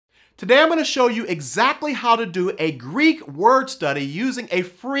Today I'm going to show you exactly how to do a Greek word study using a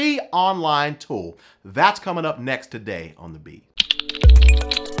free online tool. That's coming up next today on The Beat.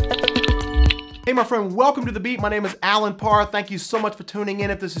 Hey my friend, welcome to The Beat. My name is Alan Parr. Thank you so much for tuning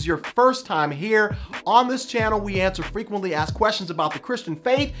in. If this is your first time here on this channel, we answer frequently asked questions about the Christian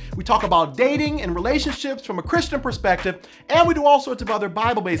faith. We talk about dating and relationships from a Christian perspective, and we do all sorts of other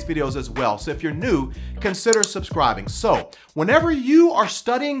Bible-based videos as well. So if you're new, consider subscribing. So whenever you are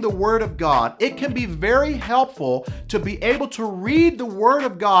studying the Word of God, it can be very helpful to be able to read the Word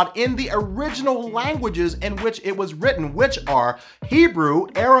of God in the original languages in which it was written, which are Hebrew,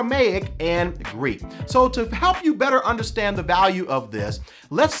 Aramaic, and Greek. So to help you better understand the value of this,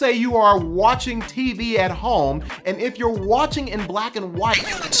 let's say you are watching TV at home, and if you're watching in black and white,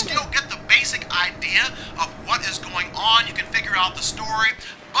 you can still get the basic idea of what is going on. You can figure out the story,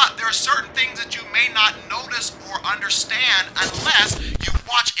 but there are certain things that you may not notice or understand unless you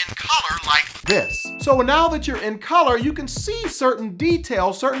watch in color like this. So now that you're in color, you can see certain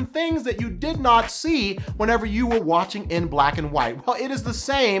details, certain things that you did not see whenever you were watching in black and white. Well, it is the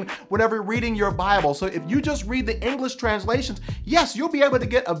same whenever reading your Bible. So if you just read the English translations, yes, you'll be able to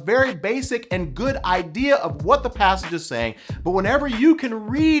get a very basic and good idea of what the passage is saying. But whenever you can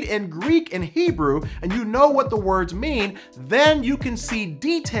read in Greek and Hebrew and you know what the words mean, then you can see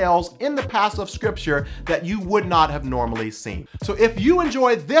details in the passage of scripture that you would not have normally seen. So if you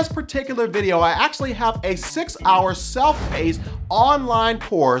enjoy this particular video, I actually have a 6-hour self-paced online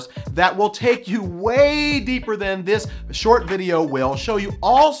course that will take you way deeper than this short video will, show you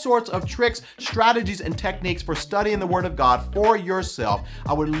all sorts of tricks, strategies, and techniques for studying the Word of God for yourself.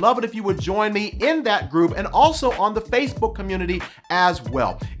 I would love it if you would join me in that group and also on the Facebook community as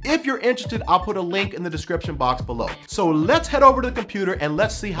well. If you're interested, I'll put a link in the description box below. So let's head over to the computer and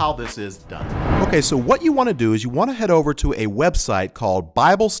let's see how this is done. Okay, so what you want to do is you want to head over to a website called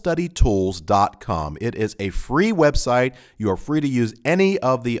BibleStudyTools.com. It is a free website. You are free to use any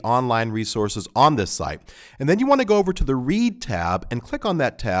of the online resources on this site. And then you want to go over to the Read tab and click on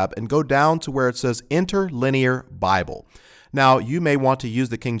that tab and go down to where it says Interlinear Bible. Now, you may want to use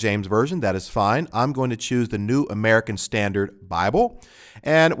the King James Version. That is fine. I'm going to choose the New American Standard Bible.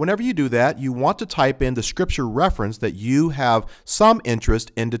 And whenever you do that, you want to type in the scripture reference that you have some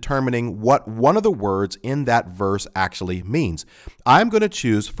interest in determining what one of the words in that verse actually means. I'm going to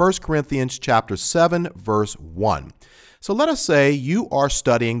choose 1 Corinthians chapter 7, verse 1. So let us say you are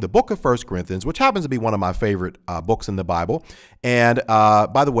studying the book of 1 Corinthians, which happens to be one of my favorite books in the Bible. And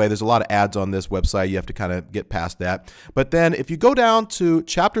by the way, there's a lot of ads on this website. You have to kind of get past that. But then if you go down to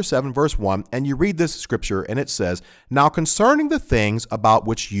chapter 7, verse 1, and you read this scripture, and it says, "Now concerning the things about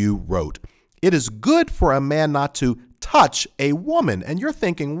which you wrote, it is good for a man not to touch a woman." And you're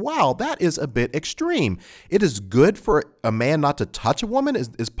thinking, wow, that is a bit extreme. It is good for a man not to touch a woman?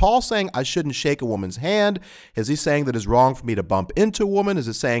 Is Paul saying I shouldn't shake a woman's hand? Is he saying that it's wrong for me to bump into a woman? Is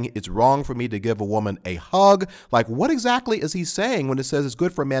it saying it's wrong for me to give a woman a hug? Like, what exactly is he saying when it says it's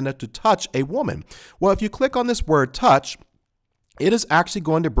good for a man not to touch a woman? Well, if you click on this word touch, it is actually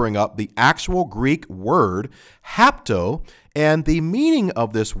going to bring up the actual Greek word hapto and the meaning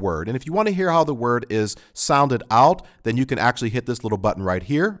of this word. And if you want to hear how the word is sounded out, then you can actually hit this little button right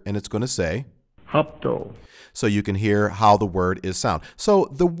here, and it's going to say hapto. So you can hear how the word is sound. So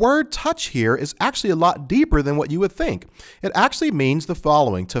the word touch here is actually a lot deeper than what you would think. It actually means the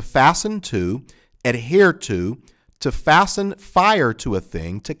following: to fasten to, adhere to fasten fire to a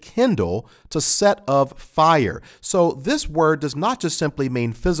thing, to kindle, to set of fire. So this word does not just simply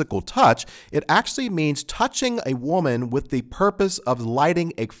mean physical touch. It actually means touching a woman with the purpose of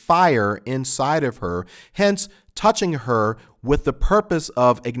lighting a fire inside of her, hence touching her with the purpose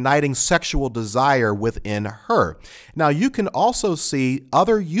of igniting sexual desire within her. Now, you can also see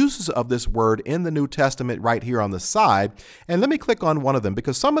other uses of this word in the New Testament right here on the side. And let me click on one of them,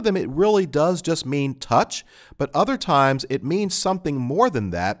 because some of them it really does just mean touch, but other times it means something more than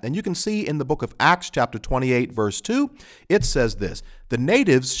that. And you can see in the book of Acts chapter 28, verse 2, it says this: "The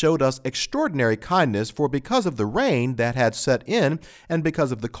natives showed us extraordinary kindness, for because of the rain that had set in and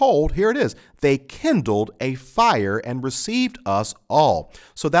because of the cold," here it is, "they kindled a fire and received us all."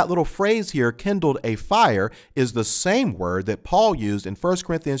 So that little phrase here, kindled a fire, is the same word that Paul used in 1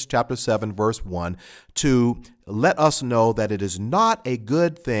 Corinthians chapter 7, verse 1, to let us know that it is not a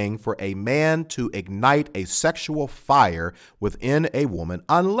good thing for a man to ignite a sexual fire within a woman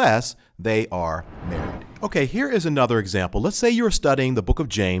unless they are married. Okay, here is another example. Let's say you're studying the book of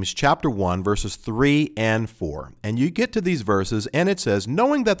James, chapter 1, verses 3 and 4. And you get to these verses and it says,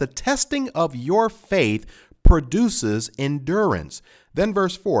 "Knowing that the testing of your faith produces endurance." Then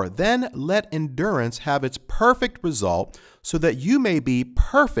verse 4, "Then let endurance have its perfect result, so that you may be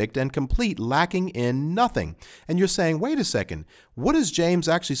perfect and complete, lacking in nothing. And you're saying, wait a second, what is James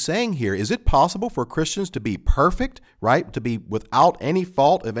actually saying here? Is it possible for Christians to be perfect, right? To be without any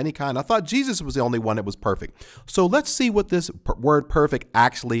fault of any kind? I thought Jesus was the only one that was perfect. So let's see what this word perfect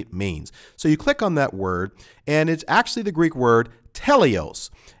actually means. So you click on that word, and it's actually the Greek word teleos.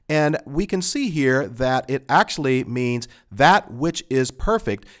 And we can see here that it actually means that which is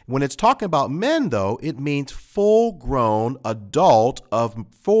perfect. When it's talking about men, though, it means full-grown adult of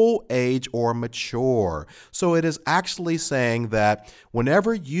full age or mature. So it is actually saying that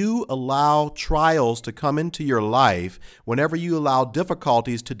whenever you allow trials to come into your life, whenever you allow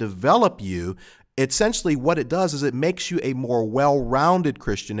difficulties to develop you, essentially what it does is it makes you a more well-rounded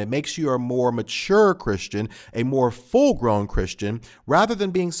Christian. It makes you a more mature Christian, a more full-grown Christian, rather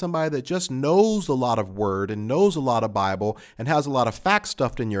than being somebody that just knows a lot of word and knows a lot of Bible and has a lot of facts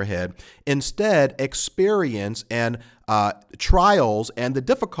stuffed in your head. Instead, experience and trials and the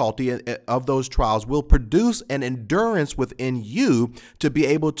difficulty of those trials will produce an endurance within you to be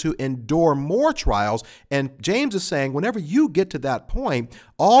able to endure more trials. And James is saying whenever you get to that point,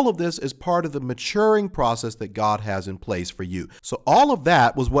 all of this is part of the maturing process that God has in place for you. So all of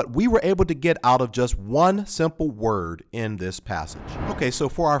that was what we were able to get out of just one simple word in this passage. Okay, so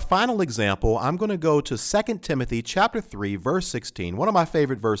for our final example, I'm going to go to 2 Timothy chapter 3, verse 16, one of my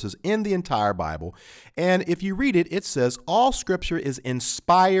favorite verses in the entire Bible. And if you read it, it says, all scripture is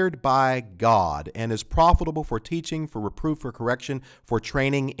inspired by God and is profitable for teaching, for reproof, for correction, for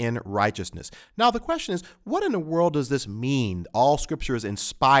training in righteousness. Now, the question is, what in the world does this mean? All scripture is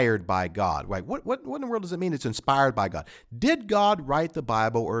inspired by God, right? What in the world does it mean it's inspired by God? Did God write the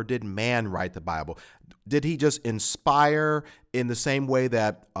Bible or did man write the Bible? Did he just inspire in the same way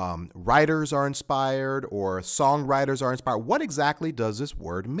that writers are inspired or songwriters are inspired? What exactly does this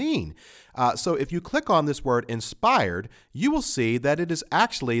word mean? So if you click on this word inspired, you will see that it is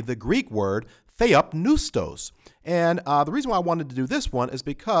actually the Greek word theopneustos. And the reason why I wanted to do this one is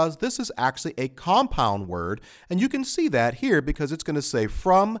because this is actually a compound word. And you can see that here because it's going to say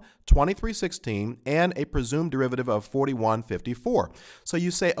from 23:16 and a presumed derivative of 41:54. So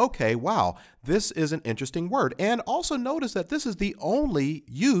you say, okay, wow, this is an interesting word. And also notice that this is the only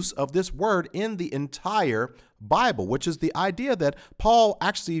use of this word in the entire Bible, which is the idea that Paul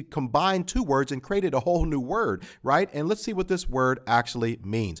actually combined two words and created a whole new word, right? And let's see what this word actually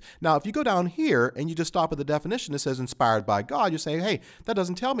means. Now, if you go down here and you just stop at the definition, it says inspired by God, you're saying, hey, that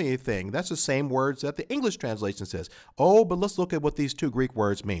doesn't tell me anything. That's the same words that the English translation says. Oh, but let's look at what these two Greek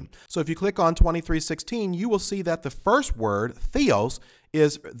words mean. So if you click on 23:16, you will see that the first word, theos,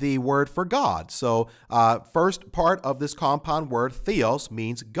 is the word for God. So first part of this compound word, theos,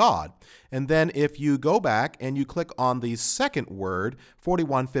 means God. And then if you go back and you click on the second word,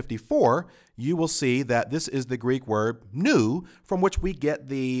 41:54, you will see that this is the Greek word pneu, from which we get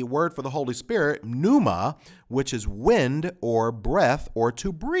the word for the Holy Spirit, pneuma, which is wind or breath or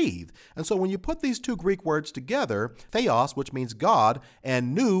to breathe. And so when you put these two Greek words together, theos, which means God,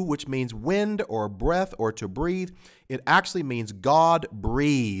 and pneu, which means wind or breath or to breathe, it actually means God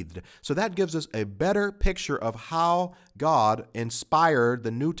breathed. So that gives us a better picture of how God inspired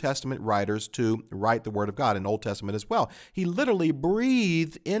the New Testament writers to write the Word of God, in Old Testament as well. He literally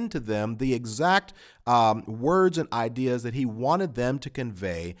breathed into them the exact words and ideas that he wanted them to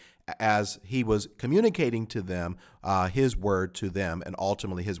convey as he was communicating to them his word to them and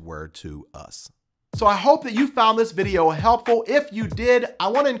ultimately his word to us. So I hope that you found this video helpful. If you did, I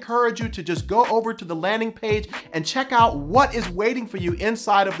want to encourage you to just go over to the landing page and check out what is waiting for you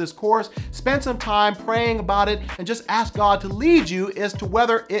inside of this course. Spend some time praying about it and just ask God to lead you as to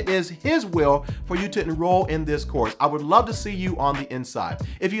whether it is his will for you to enroll in this course. I would love to see you on the inside.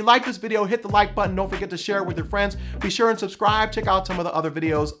 If you like this video, hit the like button. Don't forget to share it with your friends. Be sure and subscribe. Check out some of the other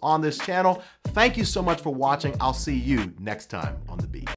videos on this channel. Thank you so much for watching. I'll see you next time on The Beat.